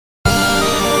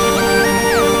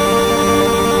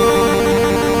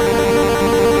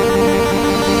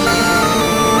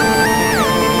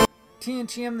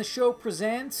NTM The Show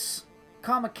presents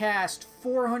Comicast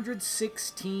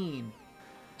 416.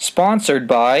 Sponsored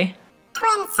by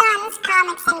Twin Sons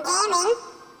Comics and Gaming,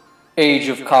 Age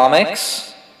of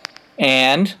Comics,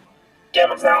 and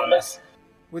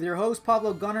With your host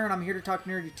Pablo Gunner, and I'm here to talk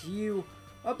nerdy to you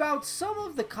about some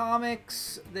of the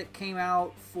comics that came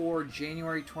out for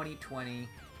January 2020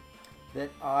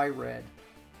 that I read.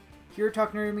 Here at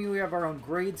Talk Nerdy to Me, we have our own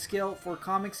grade scale for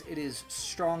comics. It is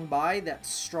strong by,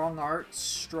 that's strong art,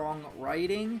 strong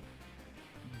writing.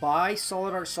 By,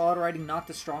 solid art, solid writing, not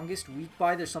the strongest. Weak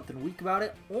by, there's something weak about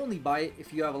it. Only buy it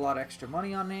if you have a lot of extra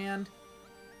money on hand.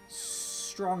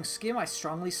 Strong skim, I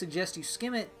strongly suggest you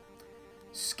skim it.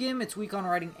 Skim, it's weak on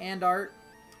writing and art.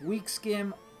 Weak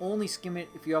skim, only skim it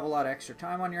if you have a lot of extra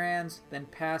time on your hands. Then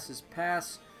pass is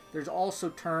pass. There's also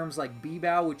terms like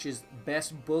B-Bow, which is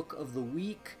best book of the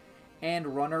week,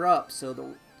 and runner-up. So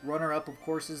the runner-up, of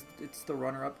course, it's the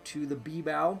runner-up to the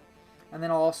B-Bow. And then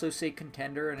I'll also say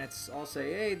contender, and I'll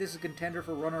say, hey, this is contender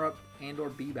for runner-up and or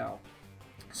B-Bow.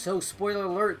 So, spoiler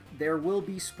alert, there will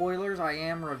be spoilers. I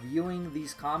am reviewing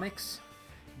these comics.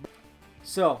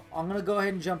 So, I'm going to go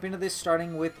ahead and jump into this,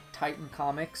 starting with Titan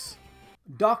Comics.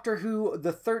 Doctor Who,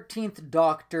 the 13th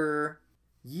Doctor,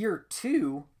 Year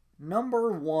 2,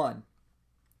 Number 1.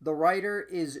 The writer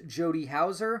is Jody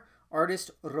Hauser,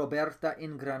 artist Roberta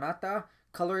Ingranata,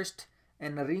 colorist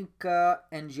Enrica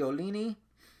Angiolini,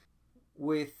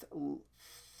 with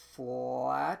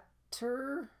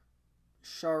flatter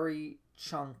Shari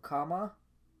Chankama,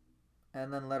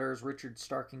 and then letters Richard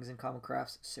Starkings and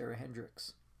Comicraft's Sarah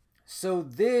Hendricks. So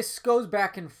this goes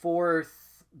back and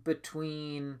forth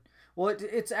between, well,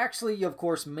 it's actually, of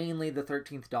course, mainly the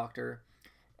 13th Doctor,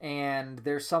 and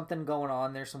there's something going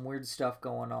on, there's some weird stuff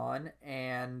going on,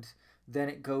 and then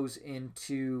it goes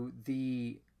into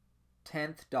the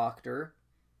 10th Doctor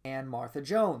and Martha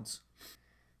Jones,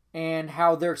 and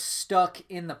how they're stuck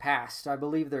in the past. I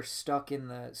believe they're stuck in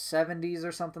the 70s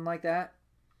or something like that.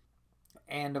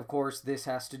 And of course, this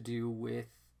has to do with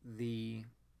the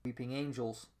Weeping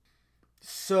Angels.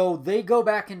 So they go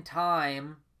back in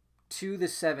time to the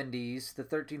 70s. The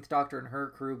 13th Doctor and her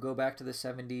crew go back to the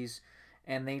 70s,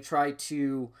 and they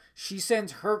she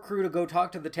sends her crew to go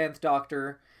talk to the 10th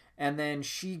Doctor, and then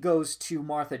she goes to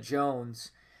Martha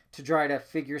Jones to try to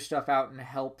figure stuff out and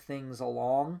help things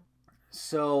along.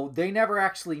 So they never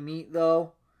actually meet,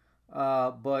 though.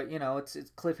 But, it's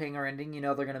cliffhanger ending.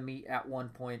 They're going to meet at one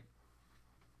point.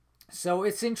 So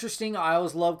it's interesting. I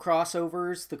always love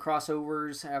crossovers. The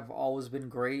crossovers have always been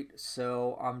great.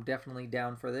 So I'm definitely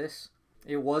down for this.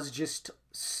 It was just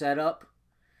set up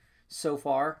so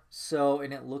far.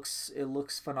 And it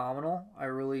looks phenomenal. I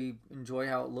really enjoy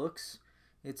how it looks.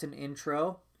 It's an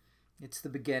intro. It's the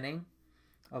beginning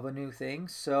of a new thing.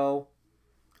 So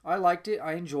I liked it.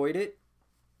 I enjoyed it.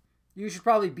 You should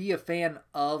probably be a fan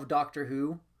of Doctor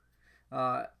Who,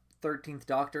 13th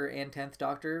Doctor and 10th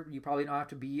Doctor. You probably don't have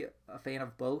to be a fan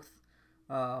of both,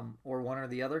 or one or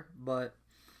the other, but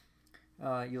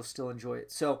you'll still enjoy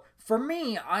it. So, for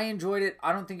me, I enjoyed it.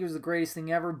 I don't think it was the greatest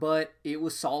thing ever, but it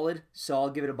was solid, so I'll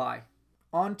give it a buy.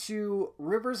 On to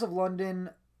Rivers of London,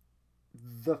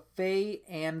 The Fae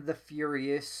and the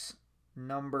Furious,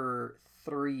 number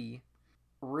 3.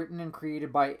 Written and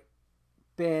created by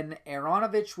Ben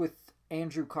Aronovich with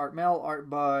Andrew Cartmel, art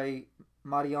by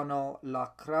Mariano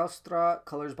Lacraustra,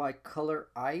 colors by Color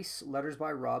Ice, letters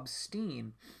by Rob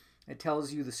Steen. It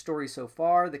tells you the story so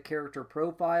far, the character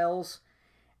profiles.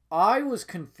 I was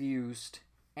confused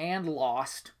and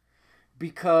lost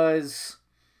because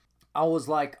I was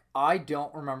like, I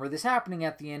don't remember this happening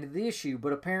at the end of the issue,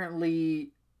 but apparently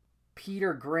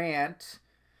Peter Grant,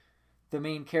 the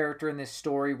main character in this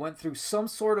story, went through some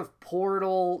sort of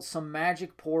portal, some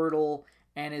magic portal,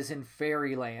 and is in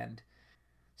Fairyland.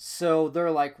 So they're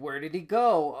like, where did he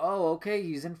go? Oh, okay,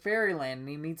 he's in Fairyland, and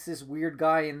he meets this weird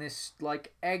guy in this,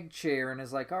 egg chair, and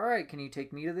is like, all right, can you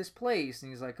take me to this place? And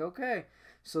he's like, okay.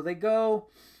 So they go,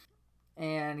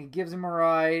 and he gives him a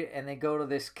ride, and they go to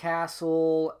this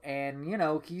castle, and,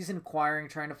 he's inquiring,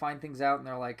 trying to find things out, and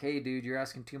they're like, hey, dude, you're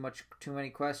asking too many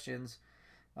questions.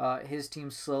 His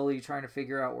team's slowly trying to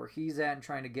figure out where he's at and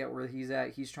trying to get where he's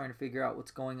at. He's trying to figure out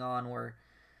what's going on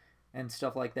and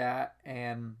stuff like that.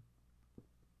 And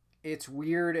it's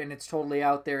weird and it's totally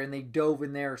out there. And they dove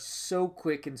in there so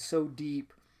quick and so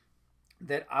deep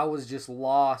that I was just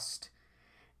lost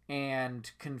and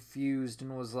confused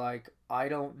and was like, I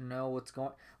don't know what's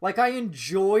going on. I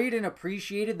enjoyed and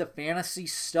appreciated the fantasy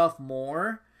stuff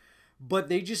more, but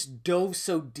they just dove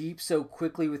so deep so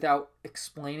quickly without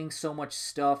explaining so much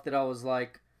stuff that I was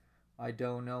like, I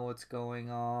don't know what's going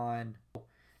on.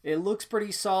 It looks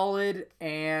pretty solid,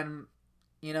 and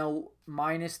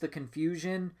minus the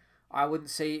confusion, I wouldn't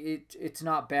say it's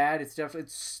not bad.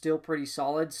 It's still pretty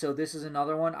solid. So this is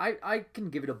another one. I can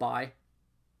give it a buy.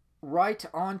 Right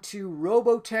on to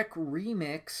Robotech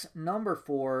Remix number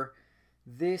 4.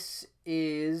 This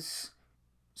is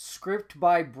script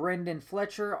by Brendan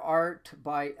Fletcher, art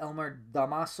by Elmer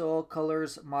Damaso,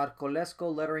 colors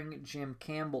Marcolesco, lettering Jim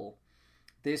Campbell.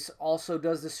 This also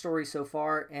does the story so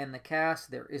far, and the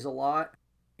cast, there is a lot.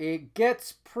 It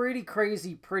gets pretty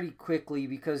crazy pretty quickly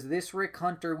because this Rick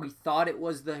Hunter, we thought it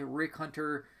was the Rick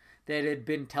Hunter that had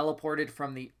been teleported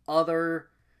from the other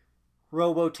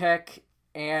Robotech,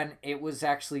 and it was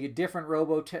actually a different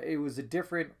Robotech. It was a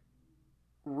different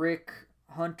Rick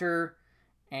Hunter,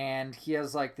 and he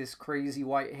has like this crazy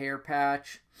white hair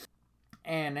patch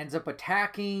and ends up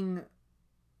attacking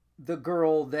the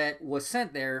girl that was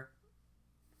sent there,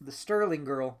 the Sterling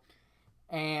girl,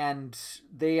 and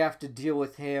they have to deal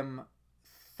with him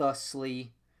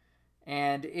thusly.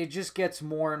 And it just gets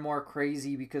more and more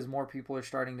crazy because more people are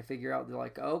starting to figure out, they're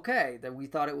like, okay, that we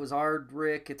thought it was our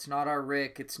Rick, it's not our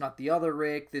Rick, it's not the other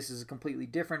Rick, this is a completely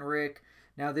different Rick.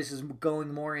 Now this is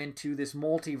going more into this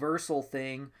multiversal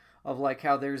thing of like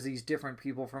how there's these different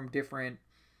people from different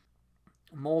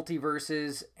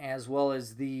multiverses, as well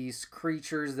as these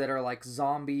creatures that are like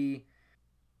zombie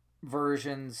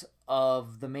versions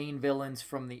of the main villains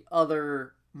from the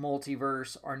other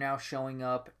multiverse are now showing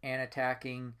up and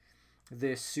attacking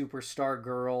this superstar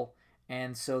girl,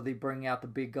 and so they bring out the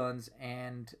big guns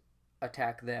and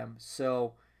attack them.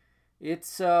 So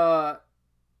it's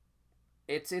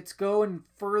going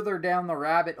further down the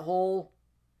rabbit hole.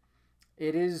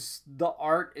 The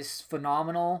art is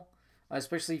phenomenal,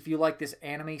 especially if you like this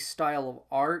anime style of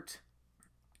art.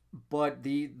 But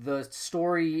the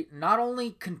story not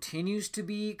only continues to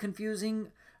be confusing,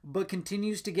 but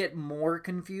continues to get more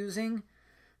confusing.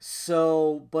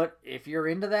 So, but if you're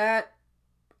into that,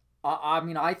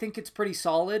 I think it's pretty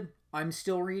solid. I'm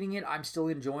still reading it. I'm still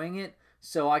enjoying it.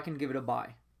 So I can give it a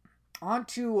buy. On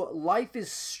to Life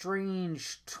is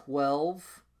Strange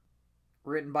 12.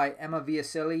 Written by Emma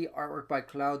Viacelli. Artwork by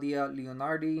Claudia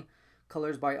Leonardi.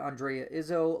 Colors by Andrea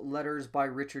Izzo. Letters by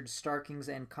Richard Starkings.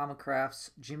 And Comicraft's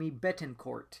Jimmy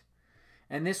Betancourt.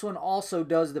 And this one also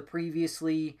does the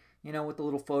previously, with the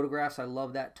little photographs. I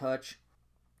love that touch.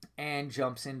 And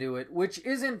jumps into it, which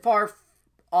isn't far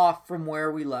off from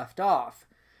where we left off.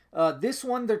 This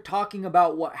one, they're talking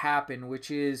about what happened,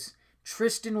 which is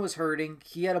Tristan was hurting,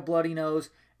 he had a bloody nose,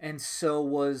 and so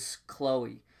was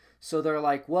Chloe. So they're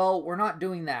like, well, we're not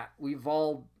doing that. We've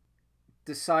all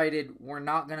decided we're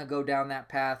not going to go down that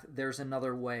path. There's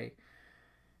another way.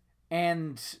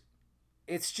 And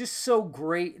it's just so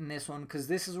great in this one, because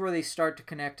this is where they start to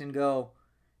connect and go,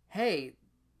 hey,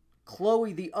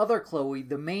 Chloe, the other Chloe,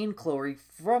 the main Chloe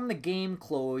from the game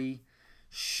Chloe,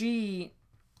 she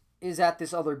is at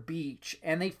this other beach,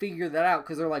 and they figure that out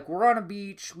because they're like, we're on a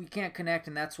beach, we can't connect,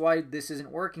 and that's why this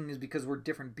isn't working, is because we're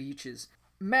different beaches.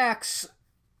 Max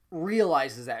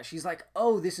realizes that. She's like,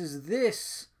 oh, this is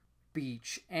this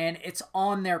beach, and it's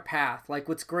on their path. Like,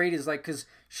 what's great is like, because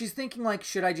she's thinking like,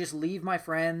 should I just leave my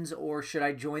friends or should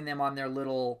I join them on their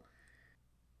little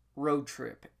road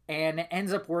trip? And it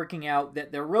ends up working out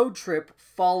that their road trip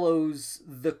follows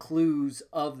the clues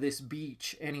of this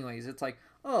beach. Anyways, it's like,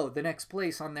 oh, the next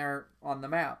place on the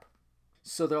map.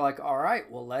 So they're like, all right,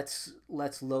 well, let's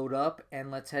load up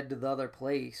and let's head to the other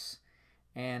place.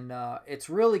 And it's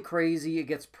really crazy. It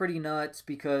gets pretty nuts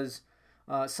because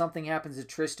something happens to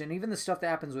Tristan. Even the stuff that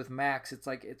happens with Max, it's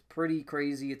like, it's pretty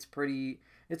crazy.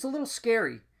 It's a little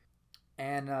scary.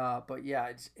 And but yeah,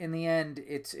 in the end,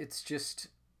 it's just,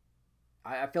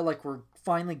 I feel like we're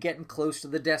finally getting close to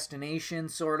the destination,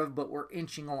 sort of, but we're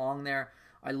inching along there.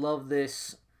 I love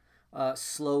this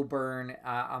slow burn.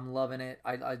 I'm loving it.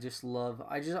 I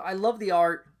love the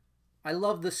art. I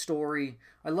love the story.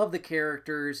 I love the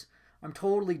characters. I'm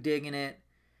totally digging it.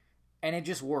 And it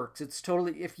just works. It's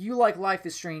totally, if you like Life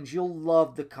is Strange, you'll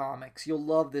love the comics. You'll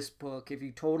love this book. If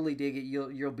you totally dig it,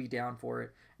 you'll be down for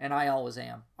it. And I always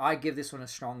am. I give this one a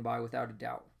strong buy without a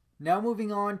doubt. Now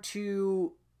moving on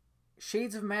to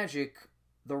Shades of Magic,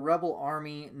 The Rebel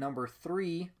Army number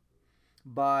 3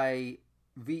 by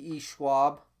V.E.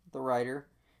 Schwab, the writer,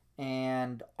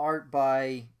 and art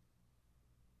by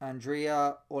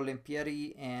Andrea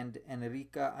Olimpieri and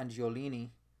Enrica Angiolini.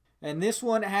 And this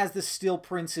one has the Steel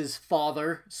Prince's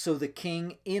father, so the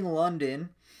king in London,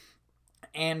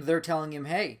 and they're telling him,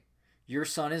 hey, your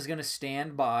son is going to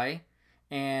stand by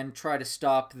and try to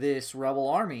stop this rebel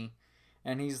army.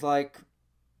 And he's like,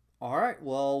 all right,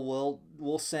 well,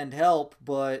 we'll send help,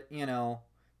 but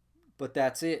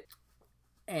that's it.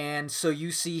 And so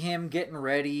you see him getting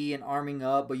ready and arming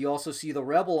up, but you also see the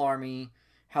rebel army,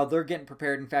 how they're getting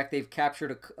prepared. In fact, they've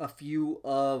captured a few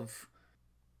of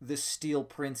the Steel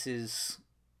Prince's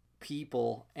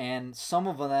people, and some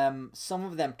of them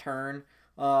turn,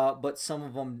 but some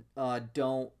of them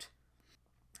don't.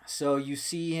 So you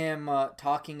see him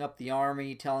talking up the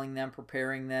army, telling them,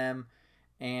 preparing them,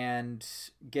 and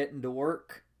getting to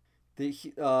work.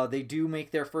 They do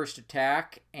make their first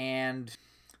attack, and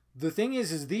the thing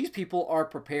is these people are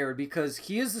prepared because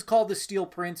he is called the Steel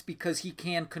Prince because he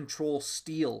can control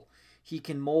steel. He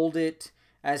can mold it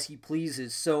as he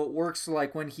pleases. So it works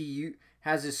like when he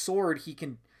has his sword, he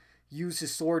can use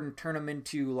his sword and turn them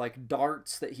into like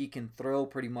darts that he can throw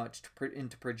pretty much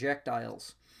into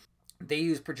projectiles. They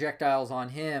use projectiles on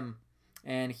him,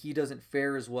 and he doesn't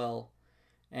fare as well.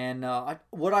 And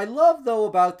what I love though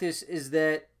about this is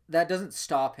that doesn't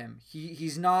stop him.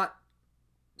 He's not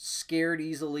scared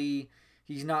easily.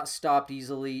 He's not stopped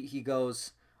easily. He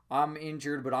goes, I'm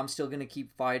injured, but I'm still going to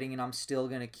keep fighting, and I'm still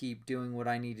going to keep doing what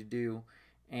I need to do.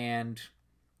 And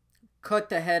cut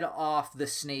the head off the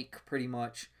snake pretty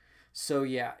much. So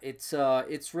yeah, it's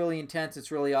really intense.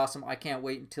 It's really awesome. I can't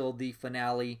wait until the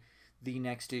finale, the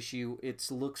next issue. It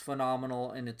looks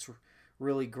phenomenal, and it's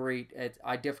really great.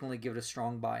 I definitely give it a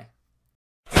strong buy.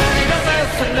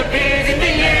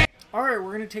 Alright,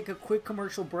 we're going to take a quick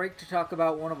commercial break to talk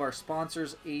about one of our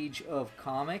sponsors, Age of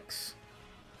Comics.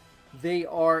 They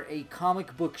are a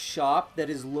comic book shop that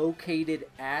is located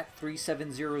at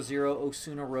 3700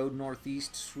 Osuna Road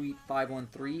Northeast, Suite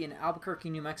 513 in Albuquerque,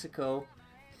 New Mexico.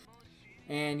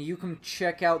 And you can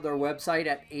check out their website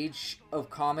at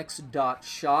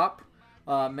ageofcomics.shop.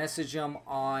 Message them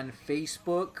on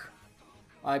Facebook.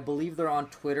 I believe they're on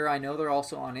Twitter. I know they're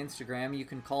also on Instagram. You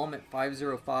can call them at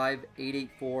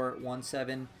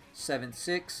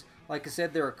 505-884-1776. Like I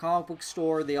said, they're a comic book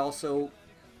store. They also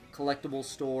collectible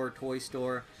store, toy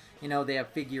store. You know, they have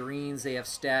figurines, they have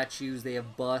statues, they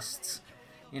have busts,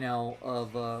 you know,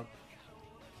 of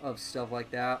stuff like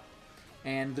that.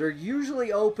 And they're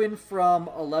usually open from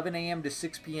 11 a.m. to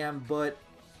 6 p.m., but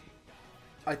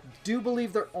I do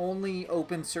believe they're only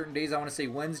open certain days. I want to say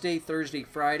Wednesday, Thursday,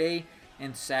 Friday,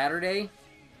 and Saturday,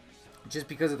 just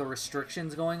because of the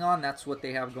restrictions going on. That's what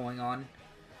they have going on.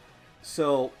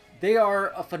 So they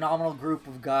are a phenomenal group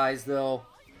of guys, though.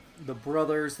 They're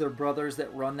brothers that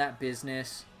run that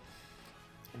business.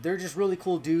 They're just really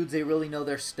cool dudes. They really know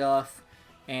their stuff,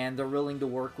 and they're willing to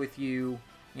work with you.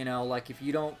 You know, like if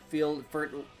you don't feel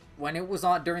when it was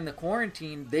on during the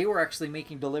quarantine, they were actually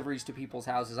making deliveries to people's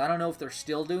houses. I don't know if they're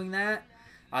still doing that.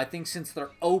 I think since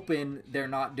they're open, they're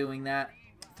not doing that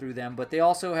through them. But they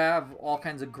also have all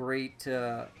kinds of great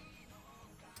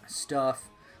stuff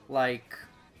like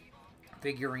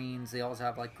figurines. They always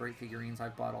have like great figurines.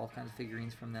 I've bought all kinds of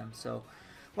figurines from them. So,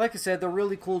 like I said, they're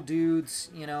really cool dudes.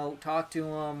 You know, talk to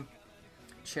them,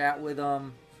 chat with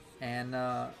them, and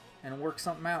work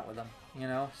something out with them. You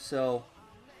know, so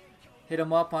hit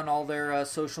them up on all their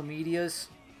social medias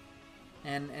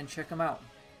and check them out.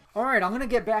 All right, I'm gonna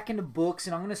get back into books,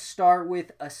 and I'm gonna start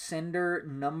with Ascender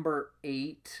number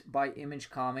 8 by Image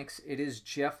Comics. It is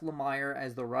Jeff Lemire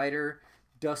as the writer,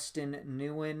 Dustin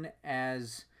Nguyen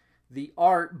as the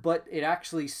art, but it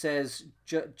actually says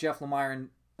Jeff Lemire and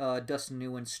Dustin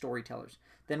Nguyen storytellers.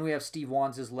 Then we have Steve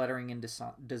Wands' lettering and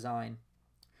design.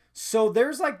 So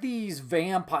there's like these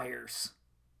vampires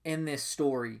in this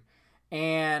story,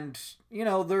 and you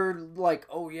know, they're like,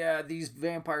 oh yeah, these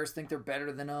vampires think they're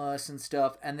better than us and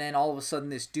stuff, and then all of a sudden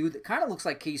this dude that kind of looks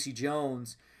like Casey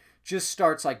Jones just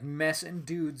starts like messing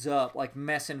dudes up, like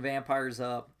messing vampires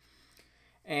up.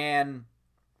 And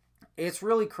it's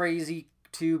really crazy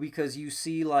too, because you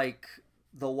see like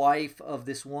the wife of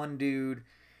this one dude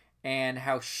and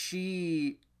how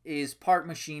she is part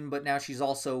machine, but now she's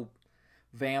also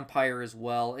vampire as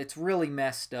well. It's really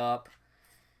messed up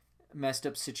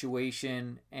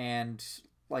situation, and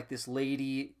like this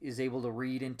lady is able to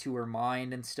read into her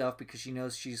mind and stuff because she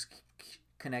knows she's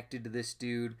connected to this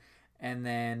dude, and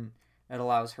then it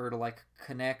allows her to like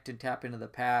connect and tap into the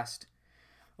past.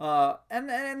 And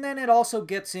then it also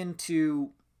gets into,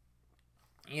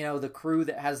 you know, the crew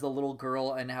that has the little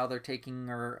girl and how they're taking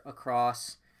her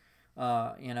across,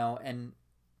 you know, and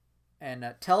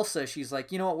Telsa, she's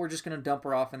like, you know what, we're just gonna dump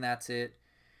her off and that's it.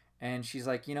 And she's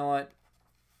like, you know what,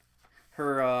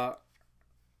 her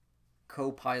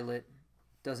co-pilot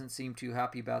doesn't seem too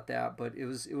happy about that, but it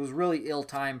was really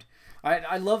ill-timed.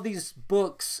 I love these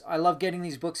books. I love getting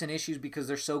these books and issues because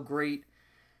they're so great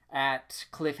at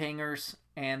cliffhangers,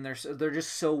 and they're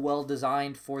just so well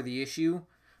designed for the issue.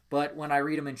 But when I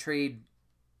read them in trade,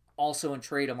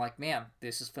 I'm like, man,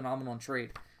 this is phenomenal in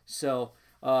trade. So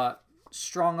Uh,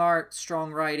 strong art,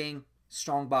 strong writing,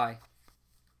 strong buy.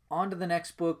 On to the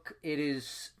next book. It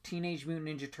is Teenage Mutant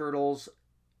Ninja Turtles,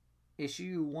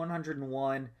 issue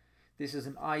 101. This is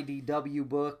an IDW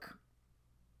book.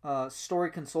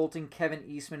 Story consulting Kevin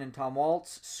Eastman and Tom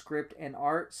Waltz. Script and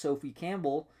art Sophie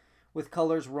Campbell. With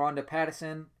colors Rhonda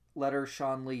Pattison. Letters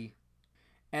Sean Lee.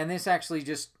 And this actually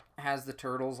just has the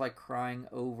turtles like crying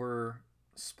over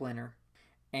Splinter.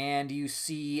 And you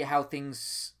see how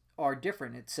things are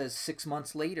different. It says 6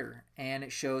 months later, and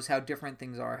it shows how different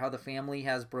things are, how the family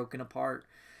has broken apart.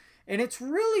 And it's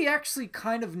really actually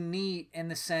kind of neat in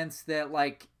the sense that,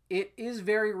 like, it is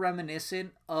very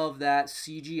reminiscent of that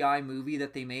CGI movie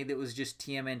that they made that was just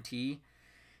TMNT.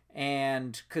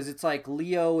 And because it's like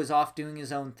Leo is off doing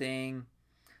his own thing,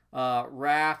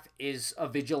 Raph is a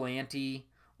vigilante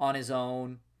on his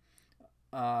own.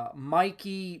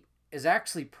 Mikey is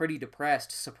actually pretty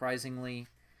depressed, surprisingly.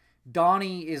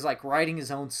 Donnie is like writing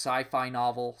his own sci-fi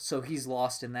novel, so he's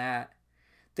lost in that.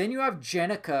 Then you have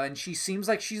Jenica, and she seems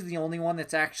like she's the only one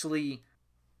that's actually,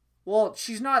 well,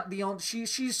 she's not the only,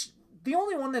 she's the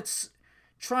only one that's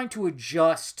trying to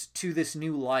adjust to this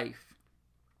new life.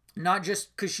 Not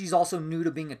just because she's also new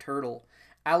to being a turtle.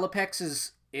 Alopex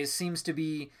is seems to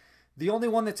be the only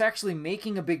one that's actually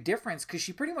making a big difference, because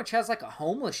she pretty much has like a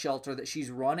homeless shelter that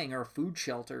she's running, or a food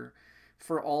shelter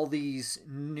for all these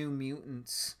new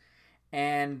mutants.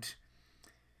 And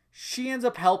she ends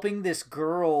up helping this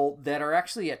girl that are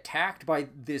actually attacked by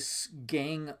this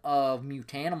gang of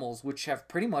mutanimals, which have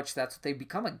pretty much, that's what they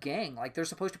become, a gang. Like, they're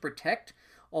supposed to protect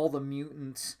all the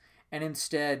mutants, and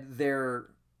instead they're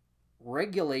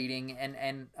regulating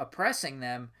and oppressing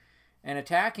them and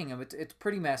attacking them. It's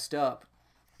pretty messed up.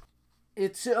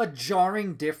 It's a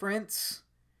jarring difference.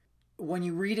 When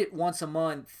you read it once a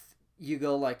month, you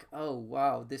go like, oh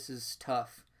wow, this is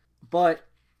tough. But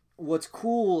what's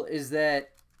cool is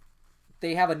that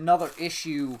they have another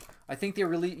issue. I think they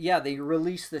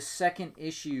released the second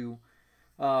issue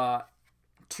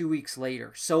 2 weeks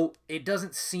later. So it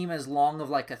doesn't seem as long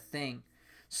of like a thing.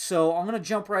 So I'm going to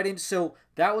jump right in. So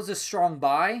that was a strong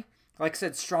buy. Like I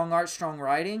said, strong art, strong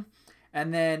writing.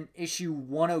 And then issue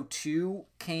 102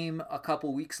 came a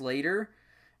couple weeks later.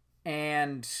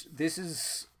 And this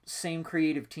is same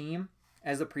creative team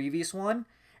as the previous one.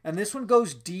 And this one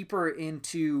goes deeper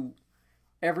into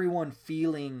everyone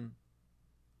feeling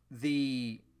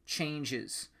the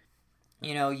changes.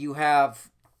 You know, you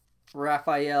have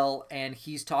Raphael, and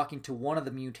he's talking to one of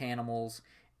the mutanimals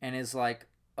and is like,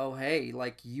 oh hey,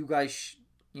 like, you guys,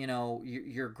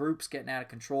 your group's getting out of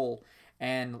control.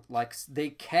 And like, they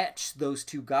catch those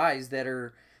two guys that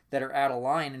are out of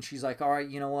line, and she's like, all right,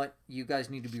 you know what, you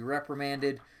guys need to be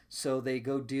reprimanded. So they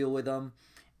go deal with them,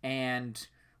 and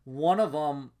one of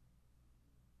them,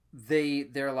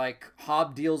 they're like,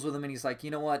 Hob deals with him, and he's like,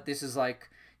 you know what, this is like,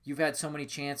 you've had so many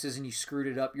chances and you screwed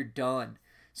it up, you're done.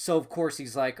 So of course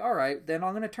he's like, all right, then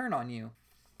I'm gonna turn on you.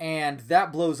 And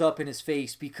that blows up in his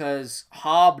face, because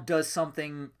Hob does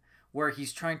something where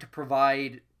he's trying to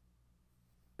provide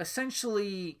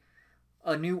essentially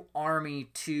a new army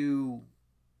to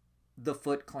the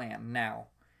Foot Clan now.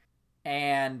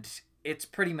 And it's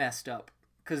pretty messed up,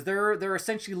 because they're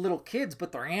essentially little kids,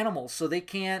 but they're animals, so they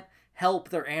can't help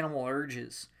their animal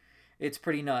urges. It's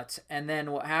pretty nuts. And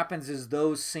then what happens is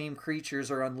those same creatures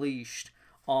are unleashed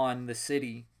on the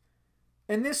city.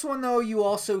 In this one, though, you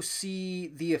also see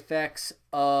the effects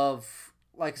of,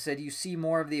 like I said, you see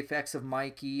more of the effects of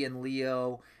Mikey and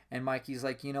Leo. And Mikey's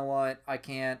like, you know what, I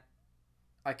can't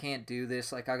do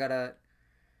this. Like, I gotta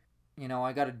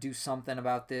do something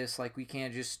about this. Like, we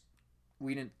can't just,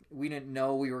 we didn't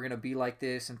know we were gonna be like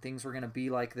this, and things were gonna be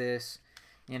like this,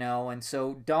 And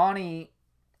so Donnie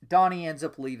ends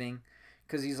up leaving,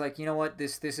 because he's like, you know what,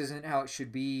 this isn't how it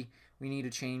should be. We need to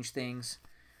change things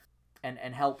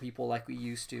and help people like we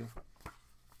used to.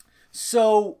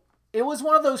 So it was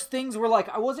one of those things where, like,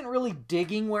 I wasn't really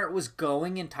digging where it was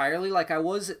going entirely. Like, I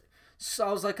was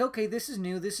like, okay, this is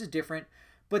new, this is different.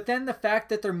 But then the fact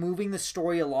that they're moving the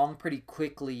story along pretty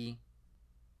quickly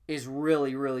is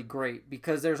really, really great,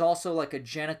 because there's also like a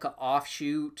Jenica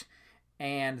offshoot,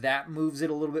 and that moves it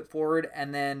a little bit forward.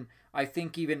 And then I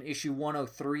think even issue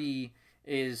 103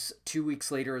 is 2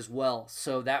 weeks later as well,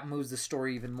 so that moves the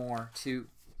story even more too.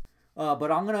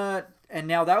 But and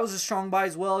now that was a strong buy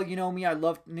as well. You know me, I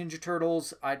love Ninja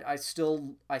Turtles. I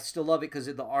still love it because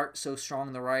the art's so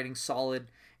strong, the writing's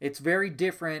solid. It's very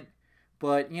different,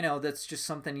 but that's just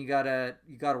something you gotta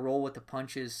roll with the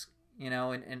punches.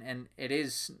 And it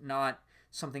is not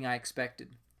something I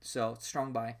expected. So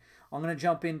strong buy. I'm gonna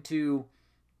jump into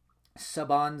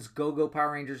Saban's Go-Go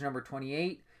Power Rangers number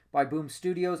 28, by Boom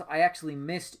Studios. I actually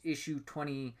missed issue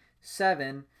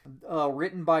 27.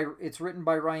 It's written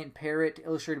by Ryan Parrott,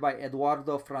 illustrated by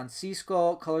Eduardo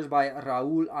Francisco, colors by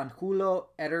Raul Angulo,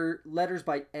 letters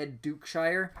by Ed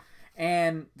Dukeshire.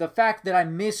 And the fact that I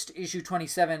missed issue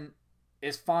 27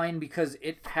 is fine because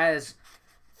it has,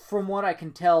 from what I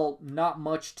can tell, not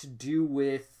much to do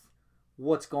with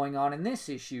what's going on in this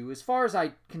issue. As far as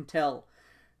I can tell,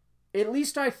 at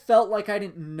least I felt like I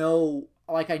didn't know,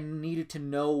 like I needed to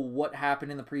know what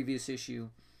happened in the previous issue.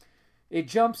 It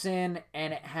jumps in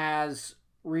and it has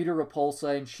Rita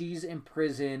Repulsa, and she's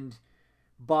imprisoned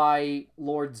by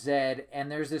Lord Zed,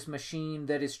 and there's this machine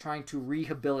that is trying to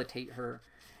rehabilitate her.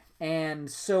 And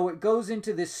so it goes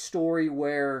into this story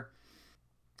where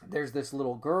there's this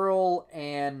little girl,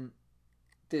 and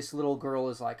this little girl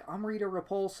is like, I'm Rita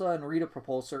Repulsa, and Rita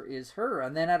Repulsa is her.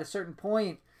 And then at a certain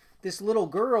point, this little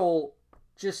girl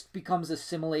just becomes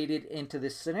assimilated into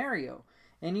this scenario.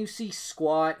 And you see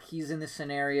Squat, he's in the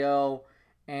scenario,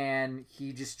 and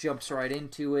he just jumps right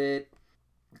into it.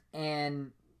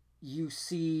 And you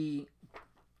see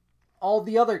all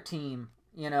the other team.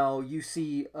 You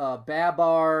see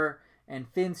Babar and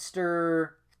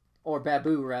Finster, or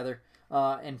Babu rather,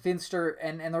 and Finster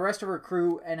and the rest of her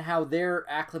crew, and how they're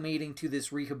acclimating to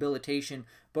this rehabilitation.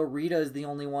 But Rita is the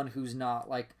only one who's not.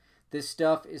 Like, this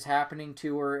stuff is happening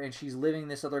to her, and she's living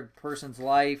this other person's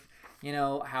life.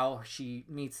 How she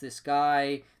meets this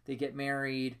guy, they get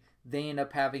married, they end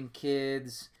up having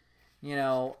kids,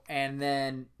 and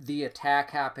then the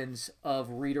attack happens of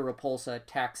Rita Repulsa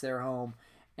attacks their home,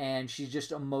 and she's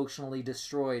just emotionally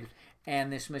destroyed.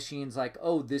 And this machine's like,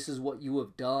 oh, this is what you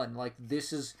have done. Like,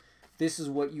 this is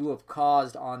what you have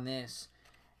caused on this.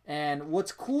 And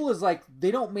what's cool is, like,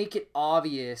 they don't make it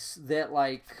obvious that,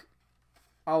 like,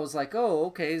 I was like, oh,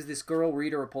 okay, is this girl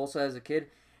Rita Repulsa as a kid?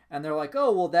 And they're like,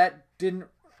 oh, well, that didn't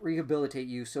rehabilitate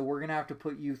you, so we're going to have to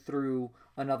put you through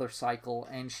another cycle.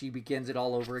 And she begins it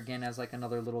all over again as, like,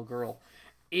 another little girl.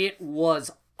 It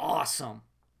was awesome.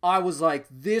 I was like,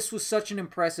 this was such an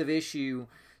impressive issue.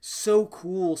 So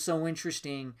cool, so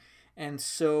interesting, and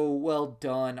so well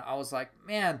done. I was like,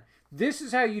 man, this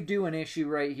is how you do an issue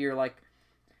right here. Like,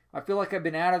 I feel like I've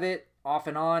been out of it off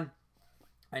and on.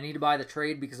 I need to buy the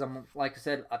trade because I'm, like I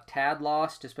said, a tad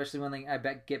lost, especially when I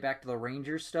get back to the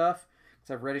Rangers stuff.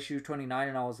 Because I've read issue 29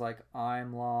 and I was like,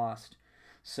 I'm lost.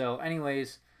 So,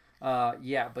 anyways,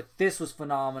 yeah, but this was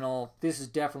phenomenal. This is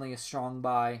definitely a strong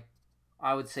buy.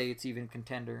 I would say it's even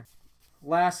contender.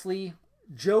 Lastly,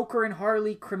 Joker and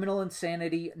Harley, Criminal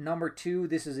Insanity, #2.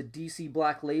 This is a DC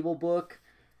Black Label book.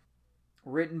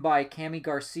 Written by Cami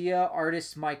Garcia,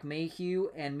 artists Mike Mayhew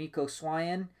and Miko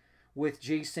Swyan, with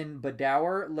Jason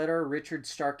Badower, letter Richard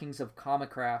Starkings of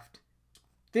Comicast.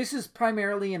 This is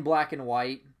primarily in black and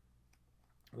white,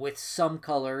 with some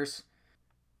colors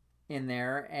in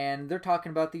there, and they're talking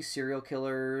about these serial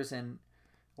killers, and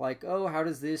like, oh, how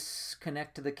does this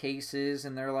connect to the cases?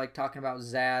 And they're like talking about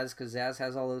Zaz, because Zaz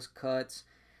has all those cuts.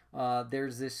 There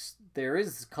is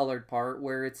this colored part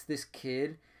where it's this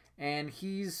kid, and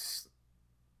he's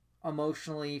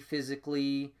emotionally,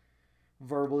 physically,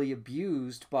 verbally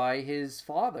abused by his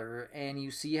father, and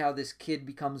you see how this kid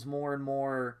becomes more and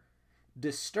more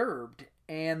disturbed.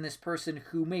 And this person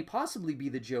who may possibly be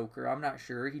the Joker, I'm not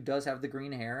sure, he does have the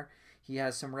green hair, he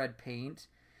has some red paint,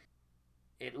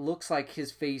 it looks like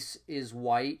his face is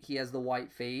white, he has the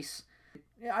white face.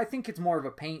 I think it's more of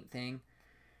a paint thing.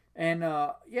 And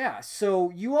yeah,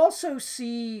 so you also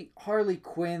see Harley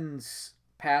Quinn's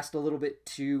past a little bit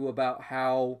too, about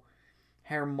how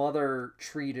her mother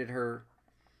treated her.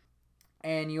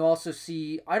 And you also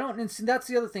see, and that's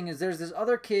the other thing, is there's this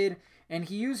other kid, and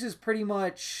he uses pretty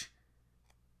much,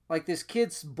 like, this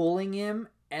kid's bullying him,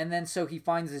 and then so he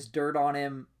finds this dirt on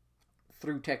him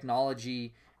through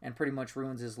technology and pretty much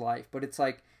ruins his life. But it's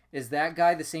like, is that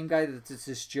guy the same guy that's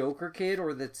this Joker kid,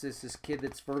 or that's this kid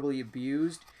that's verbally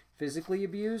abused, physically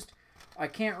abused? I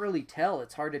can't really tell.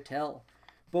 It's hard to tell.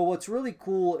 But what's really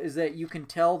cool is that you can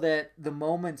tell that the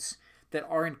moments that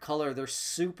are in color, they're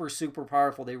super, super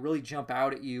powerful. They really jump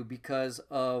out at you because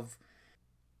of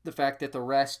the fact that the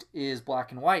rest is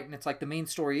black and white. And it's like the main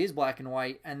story is black and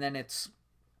white, and then it's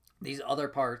these other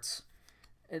parts.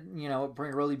 It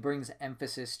really brings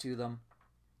emphasis to them.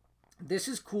 This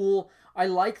is cool. I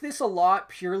like this a lot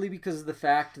purely because of the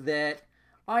fact that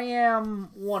I am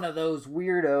one of those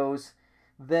weirdos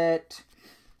that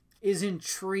is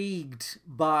intrigued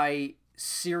by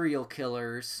serial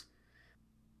killers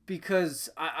because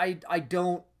I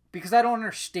don't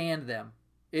understand them.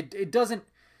 It doesn't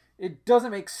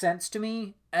make sense to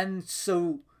me, and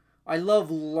so I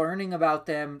love learning about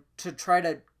them to try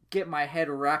to get my head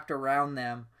wrapped around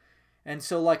them. And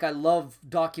so, like, I love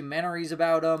documentaries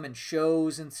about them and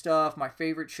shows and stuff. My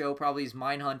favorite show probably is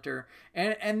Mindhunter.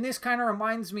 And this kind of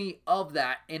reminds me of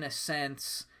that in a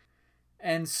sense.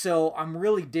 And so I'm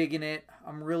really digging it.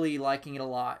 I'm really liking it a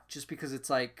lot. Just because it's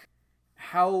like,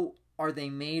 how are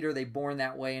they made? Are they born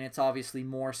that way? And it's obviously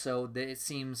more so that it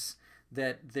seems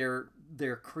that they're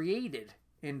created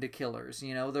into killers.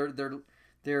 You know,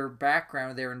 their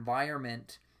background, their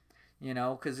environment. You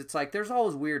know, because it's like there's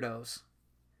always weirdos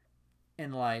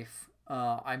in life.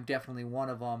 I'm definitely one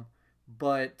of them,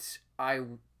 but I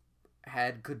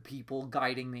had good people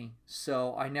guiding me,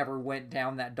 so I never went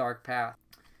down that dark path.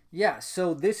 Yeah,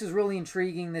 so this is really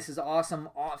intriguing. This is awesome,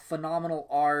 phenomenal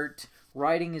art.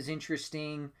 Writing is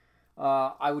interesting.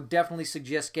 I would definitely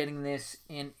suggest getting this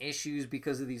in issues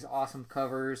because of these awesome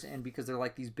covers and because they're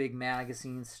like these big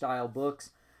magazine style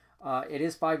books. It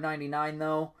is $5.99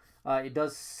 though. It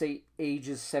does say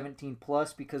ages 17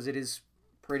 plus because it is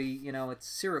pretty, you know, it's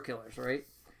serial killers, right?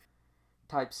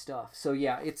 Type stuff. So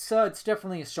yeah, it's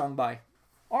definitely a strong buy.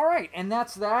 All right, and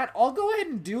that's that. I'll go ahead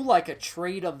and do like a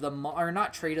trade of the month, or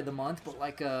not trade of the month, but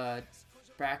like a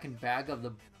back and bag of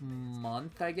the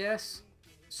month, I guess.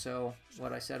 So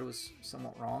what I said was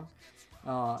somewhat wrong.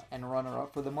 And runner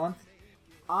up for the month.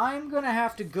 I'm gonna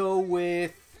have to go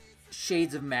with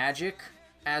Shades of Magic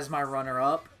as my runner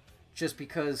up, just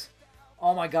because.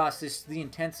 Oh my gosh, the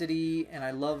intensity, and I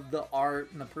love the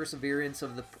art and the perseverance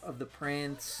of the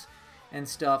prints and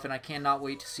stuff, and I cannot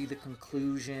wait to see the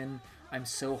conclusion. I'm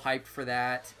so hyped for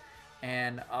that,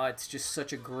 and it's just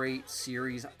such a great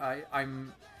series.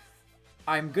 I'm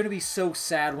gonna be so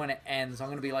sad when it ends. I'm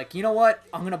gonna be like, you know what?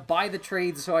 I'm gonna buy the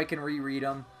trades so I can reread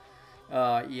them.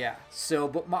 Yeah. So,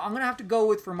 but I'm gonna have to go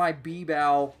with for my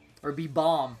B-Bow or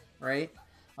B-Bomb, right?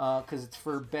 Because it's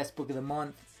for best book of the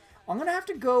month. I'm going to have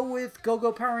to go with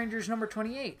Go-Go Power Rangers number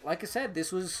 28. Like I said,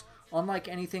 this was unlike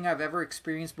anything I've ever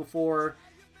experienced before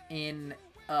in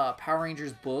a Power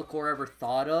Rangers book or ever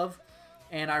thought of.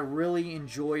 And I really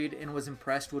enjoyed and was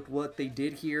impressed with what they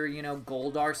did here. You know,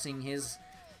 Goldar seeing his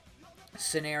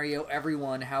scenario,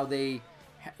 everyone, how they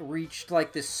reached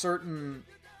like this certain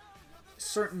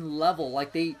level.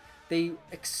 Like they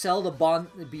excelled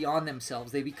beyond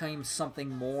themselves. They became something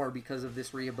more because of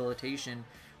this rehabilitation.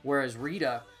 Whereas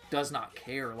Rita does not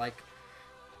care. Like,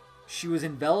 she was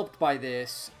enveloped by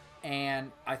this,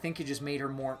 and I think it just made her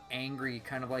more angry,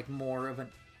 kind of like more of an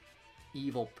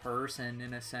evil person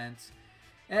in a sense.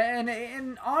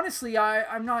 And honestly,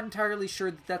 I'm not entirely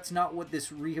sure that that's not what this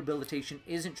rehabilitation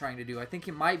isn't trying to do. I think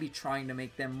it might be trying to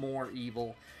make them more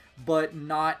evil, but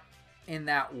not in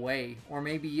that way. Or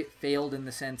maybe it failed in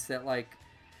the sense that, like,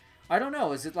 I don't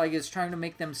know. Is it like it's trying to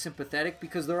make them sympathetic?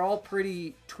 Because they're all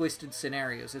pretty twisted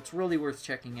scenarios. It's really worth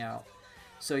checking out.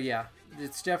 So yeah,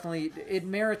 it's definitely, it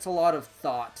merits a lot of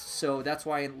thought. So that's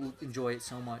why I enjoy it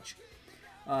so much.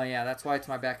 Yeah, that's why it's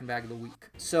my back and bag of the week.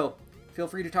 So feel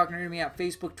free to talk to me at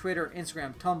Facebook, Twitter,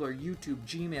 Instagram, Tumblr, YouTube,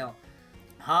 Gmail,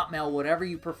 Hotmail, whatever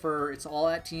you prefer. It's all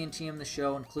at TNTM the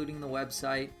show, including the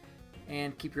website.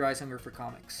 And keep your eyes hungry for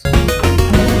comics.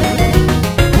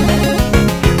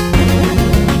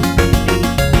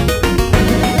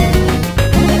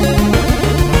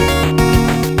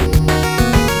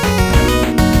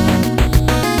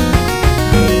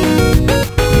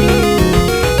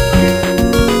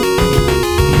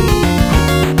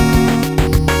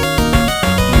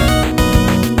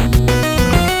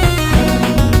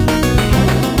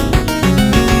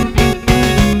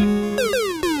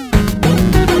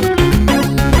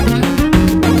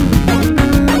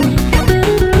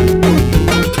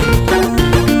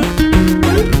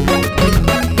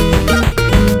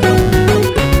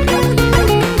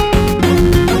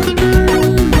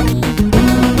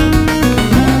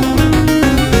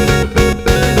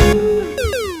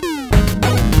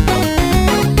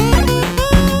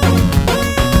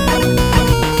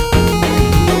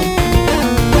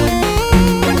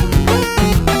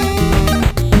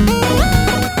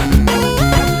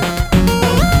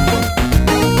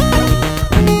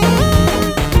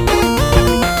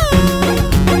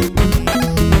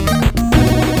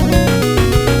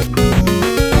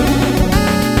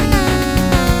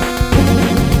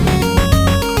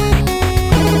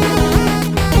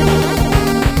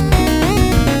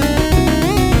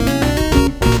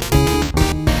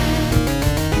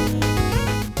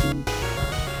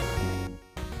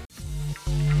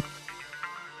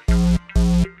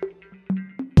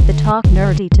 Talk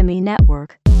Nerdy to Me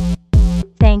Network.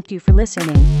 Thank you for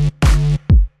listening.